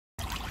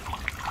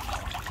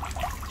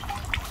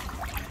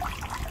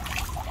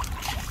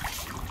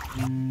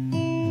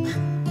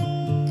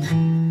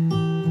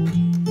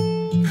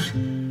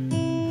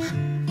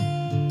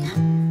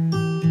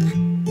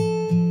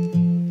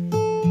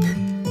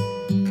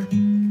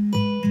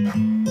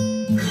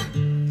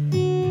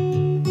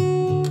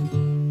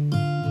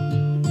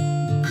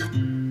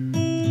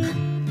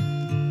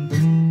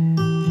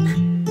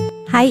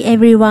Hi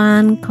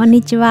everyone,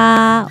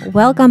 konnichiwa.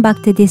 Welcome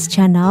back to this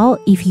channel.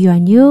 If you are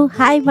new,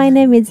 hi, my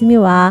name is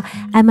Miwa.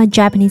 I'm a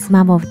Japanese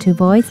mom of 2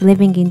 boys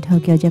living in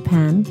Tokyo,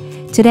 Japan.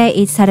 Today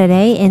is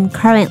Saturday and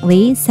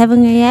currently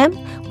 7 a.m.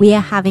 we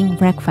are having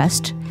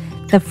breakfast.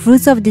 The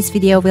fruits of this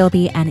video will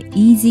be an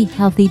easy,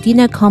 healthy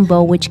dinner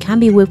combo which can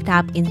be whipped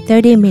up in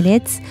 30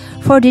 minutes,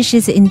 4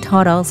 dishes in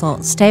total,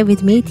 so stay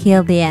with me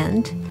till the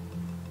end.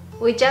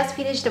 We just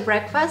finished the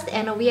breakfast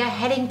and we are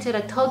heading to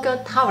the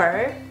Tokyo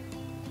Tower.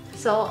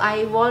 So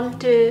I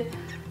want to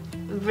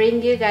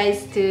bring you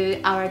guys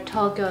to our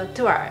Tokyo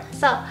tour.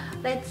 So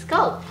let's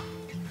go!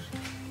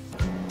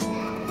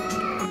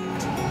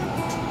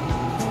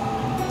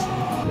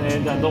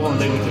 네, 자, 너가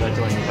내 글씨가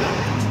이쪽에 있니까.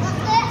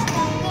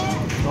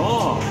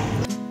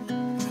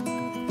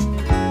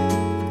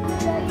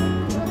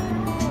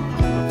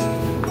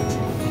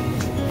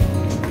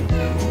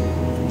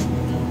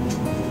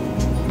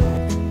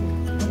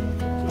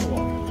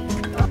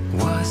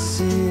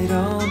 Was it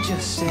all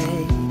just a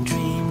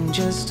dream,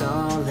 just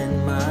all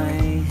in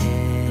my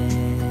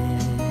head?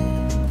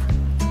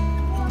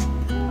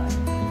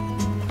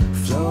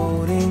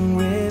 Floating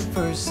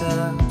rivers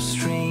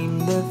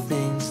upstream, the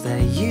things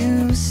that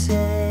you said.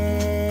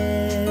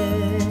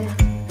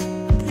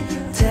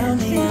 Tell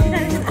me, I'm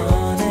being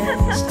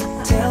honest.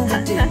 Tell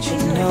me, did you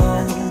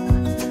know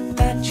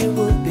that you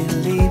would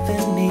believe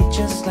in me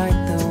just like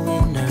the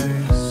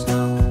winners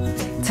know?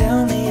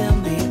 Tell me,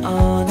 I'm being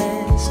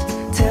honest.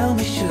 Tell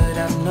me, should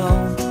I've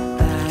known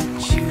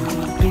that you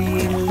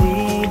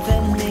believe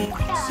in me?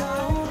 So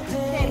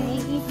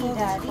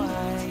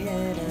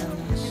quiet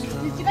and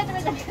slow.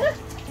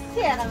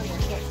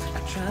 I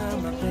try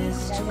my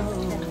best to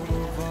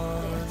move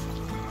on,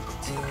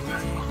 to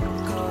let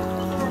go.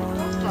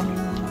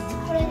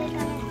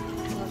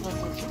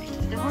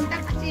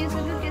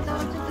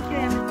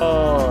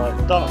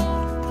 stop.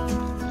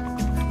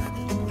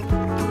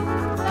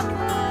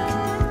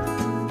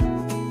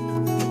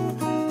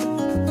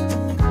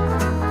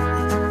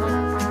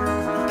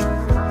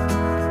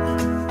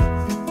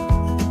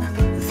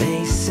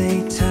 They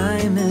say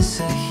time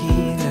is a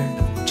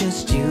healer,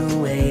 just you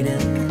wait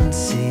and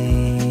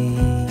see.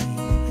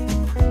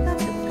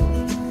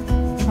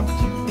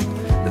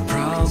 The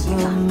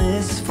problem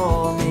is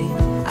for me,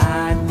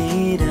 I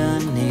need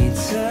an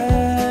eternity.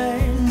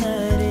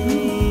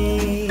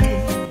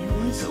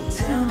 So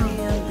tell me,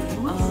 I'll be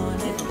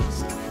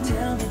honest.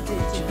 Tell me,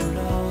 did you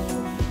know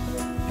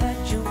that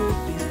you would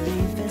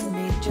believe in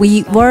me?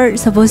 We were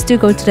supposed to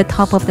go to the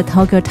top of the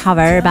Tokyo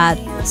Tower, but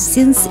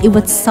since it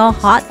was so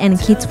hot and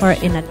kids were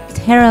in a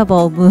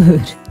terrible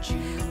mood,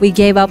 we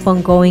gave up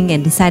on going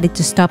and decided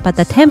to stop at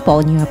the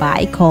temple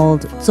nearby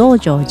called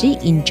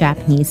Zojoji in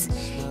Japanese.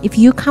 If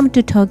you come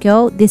to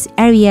Tokyo, this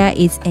area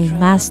is a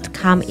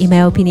must-come in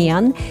my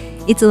opinion.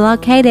 It's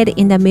located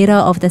in the middle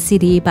of the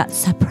city but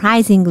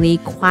surprisingly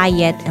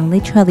quiet and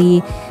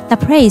literally the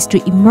place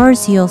to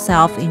immerse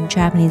yourself in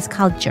Japanese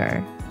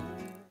culture.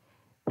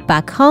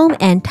 Back home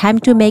and time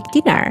to make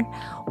dinner.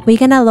 We're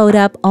gonna load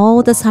up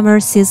all the summer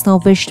seasonal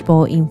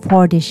vegetable in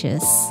 4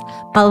 dishes.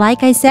 But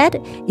like I said,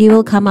 it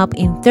will come up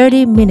in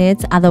 30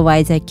 minutes,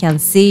 otherwise I can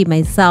see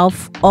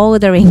myself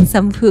ordering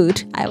some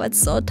food. I was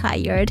so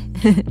tired.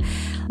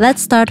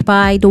 Let's start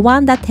by the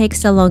one that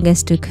takes the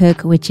longest to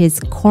cook, which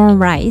is corn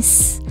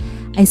rice.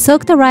 I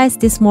soaked the rice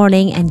this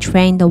morning and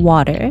drained the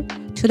water.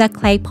 To the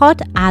clay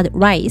pot, add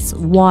rice,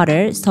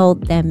 water,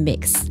 salt, then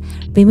mix.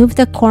 Remove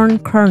the corn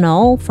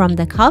kernel from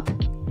the cup.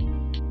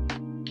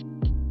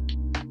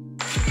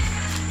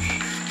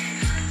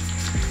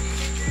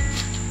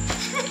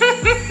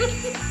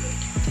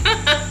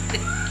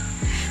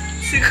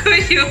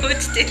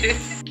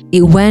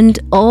 It went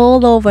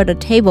all over the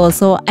table,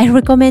 so I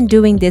recommend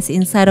doing this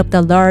inside of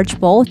the large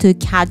bowl to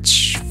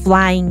catch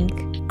flying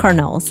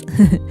kernels.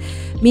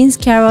 Mince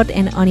carrot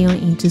and onion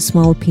into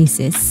small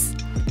pieces.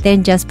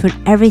 Then just put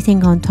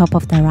everything on top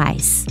of the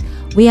rice.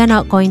 We are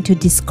not going to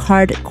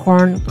discard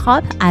corn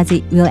cob as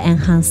it will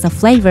enhance the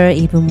flavor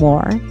even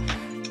more.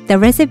 The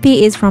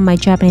recipe is from my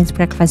Japanese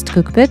breakfast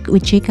cookbook,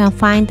 which you can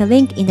find the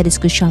link in the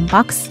description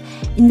box.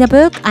 In the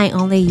book, I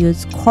only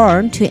use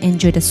corn to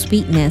enjoy the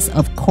sweetness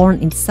of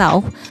corn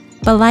itself.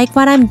 But like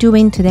what I'm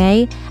doing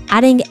today,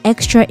 adding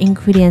extra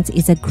ingredients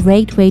is a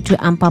great way to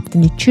amp up the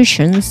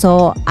nutrition,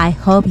 so I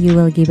hope you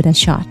will give it a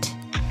shot.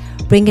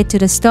 Bring it to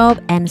the stove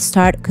and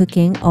start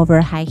cooking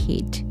over high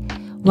heat.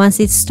 Once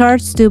it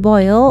starts to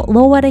boil,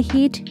 lower the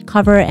heat,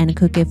 cover and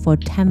cook it for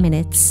 10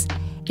 minutes.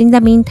 In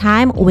the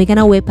meantime, we're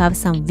gonna whip up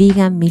some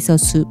vegan miso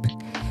soup.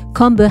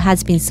 Kombu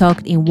has been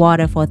soaked in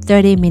water for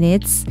 30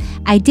 minutes.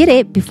 I did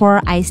it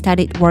before I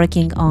started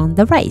working on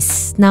the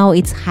rice. Now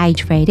it's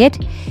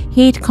hydrated.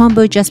 Heat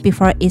kombu just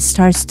before it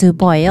starts to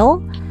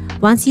boil.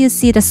 Once you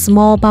see the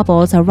small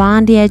bubbles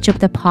around the edge of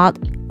the pot,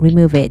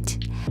 remove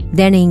it.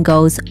 Then in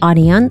goes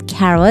onion,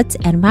 carrots,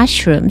 and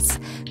mushrooms.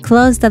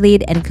 Close the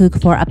lid and cook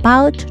for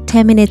about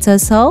 10 minutes or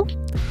so.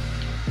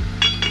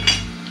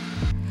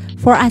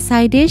 For a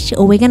side dish,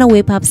 we're gonna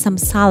whip up some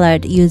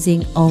salad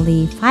using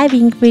only 5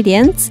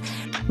 ingredients.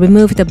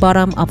 Remove the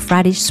bottom of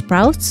radish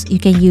sprouts. You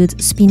can use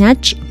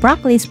spinach,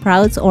 broccoli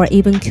sprouts, or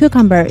even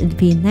cucumber would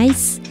be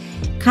nice.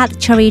 Cut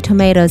cherry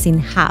tomatoes in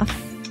half.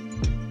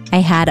 I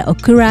had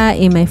okra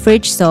in my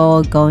fridge,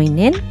 so going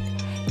in.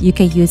 You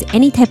can use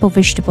any type of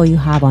vegetable you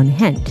have on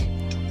hand.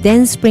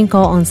 Then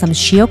sprinkle on some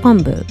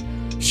shio-kombu.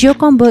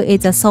 Shio-kombu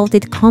is a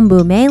salted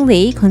kombu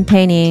mainly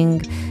containing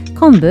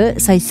kombu,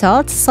 soy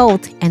sauce,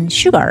 salt, and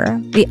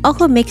sugar. We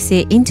also mix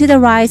it into the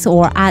rice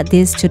or add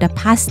this to the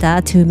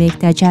pasta to make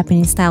the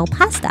Japanese style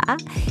pasta.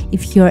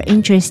 If you're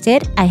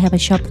interested, I have a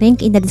shop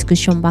link in the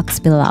description box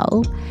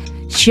below.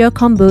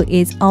 Shio-kombu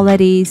is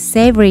already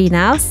savory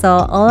now,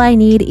 so all I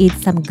need is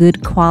some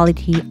good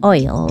quality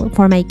oil.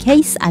 For my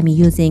case, I'm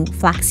using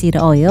flaxseed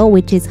oil,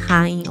 which is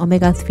high in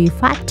omega-3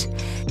 fat.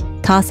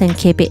 Toss and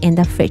keep it in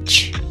the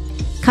fridge.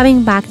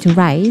 Coming back to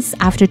rice,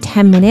 after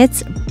 10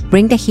 minutes,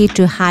 bring the heat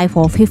to high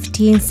for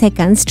 15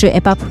 seconds to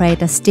evaporate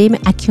the steam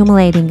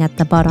accumulating at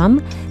the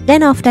bottom.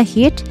 Then off the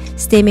heat,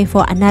 steam it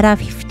for another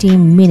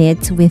 15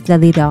 minutes with the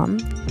lid on.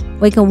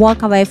 We can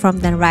walk away from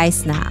the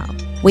rice now.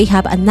 We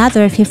have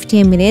another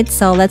 15 minutes,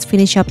 so let's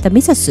finish up the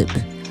miso soup.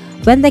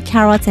 When the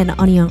carrots and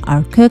onion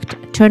are cooked,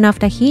 turn off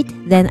the heat,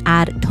 then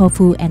add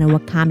tofu and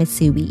wakame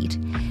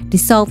seaweed.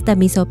 Dissolve the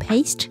miso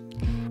paste.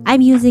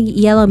 I'm using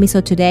yellow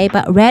miso today,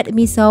 but red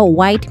miso,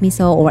 white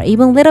miso, or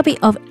even a little bit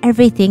of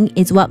everything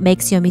is what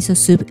makes your miso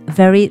soup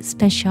very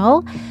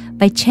special.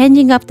 By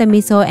changing up the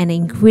miso and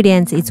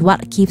ingredients is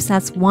what keeps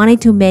us wanting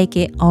to make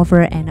it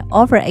over and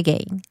over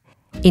again.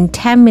 In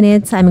 10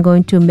 minutes, I'm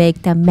going to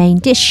make the main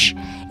dish.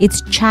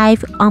 It's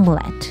chive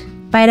omelette.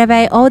 By the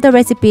way, all the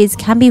recipes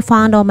can be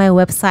found on my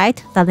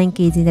website. The link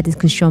is in the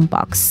description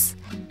box.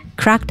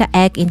 Crack the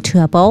egg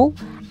into a bowl,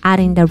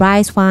 add in the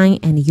rice wine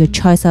and your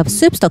choice of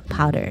soup stock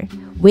powder.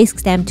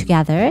 Whisk them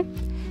together.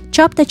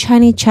 Chop the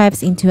Chinese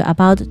chives into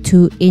about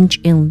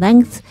 2-inch in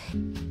length.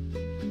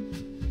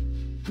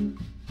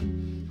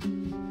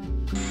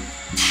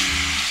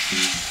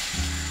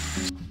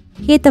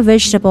 Heat the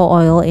vegetable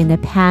oil in the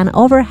pan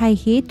over high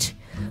heat.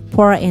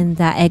 Pour in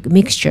the egg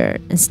mixture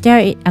and stir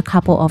it a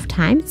couple of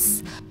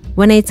times.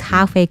 When it's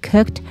halfway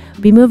cooked,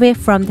 remove it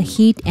from the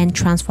heat and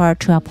transfer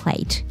to a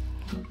plate.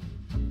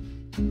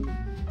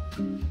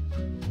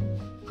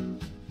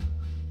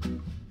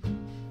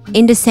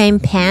 In the same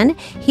pan,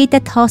 heat the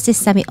toasted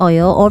sesame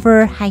oil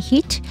over high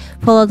heat,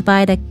 followed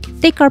by the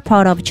thicker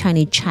pot of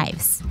Chinese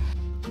chives.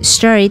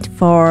 Stir it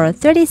for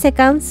 30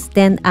 seconds,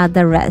 then add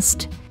the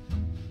rest.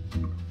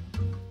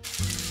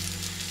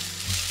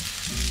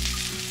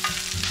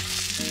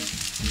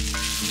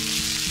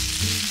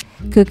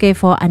 Cook it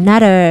for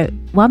another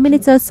 1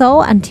 minute or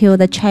so until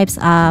the chives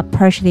are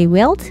partially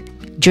willed.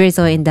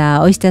 Drizzle in the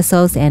oyster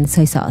sauce and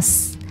soy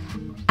sauce.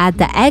 Add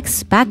the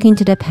eggs back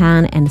into the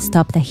pan and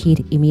stop the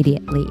heat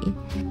immediately.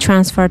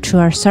 Transfer to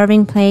a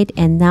serving plate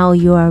and now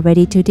you are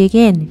ready to dig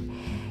in.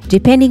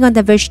 Depending on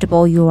the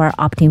vegetable you are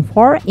opting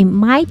for, it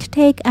might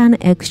take an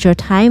extra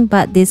time,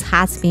 but this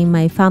has been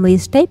my family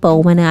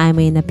staple when I'm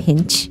in a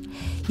pinch.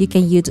 You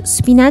can use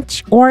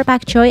spinach or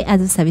bok choy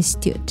as a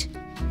substitute.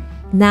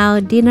 Now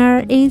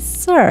dinner is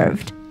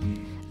served.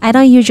 I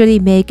don't usually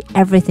make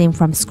everything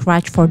from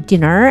scratch for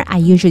dinner. I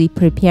usually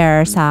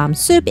prepare some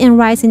soup and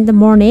rice in the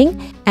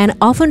morning, and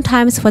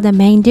oftentimes for the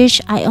main dish,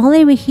 I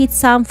only reheat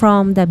some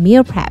from the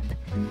meal prep.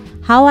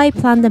 How I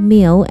plan the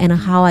meal and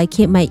how I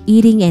keep my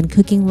eating and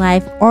cooking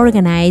life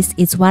organized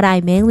is what I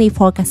mainly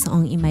focus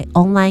on in my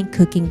online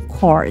cooking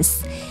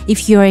course.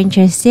 If you're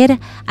interested,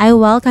 I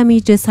welcome you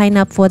to sign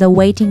up for the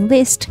waiting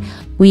list.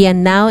 We are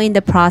now in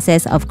the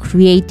process of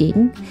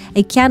creating.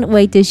 I can't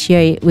wait to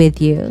share it with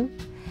you.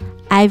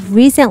 I've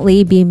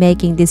recently been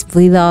making this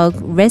vlog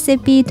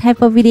recipe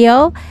type of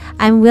video.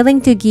 I'm willing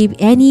to give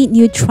any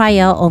new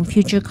trial on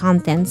future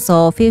content,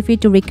 so feel free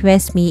to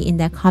request me in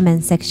the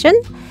comment section.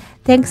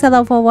 Thanks a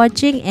lot for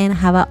watching and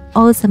have an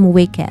awesome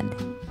weekend.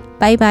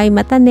 Bye bye,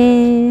 mata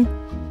ne!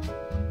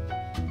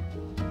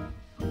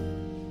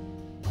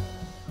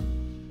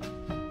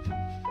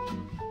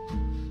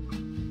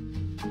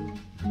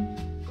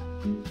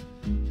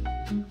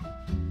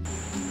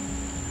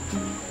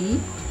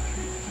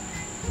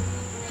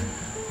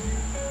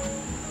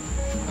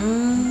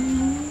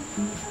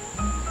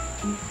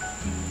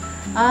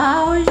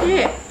あー、美味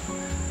しい。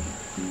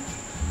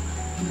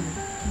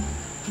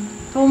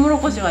トウモロ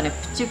コシがね、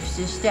プチプ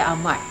チして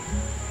甘い。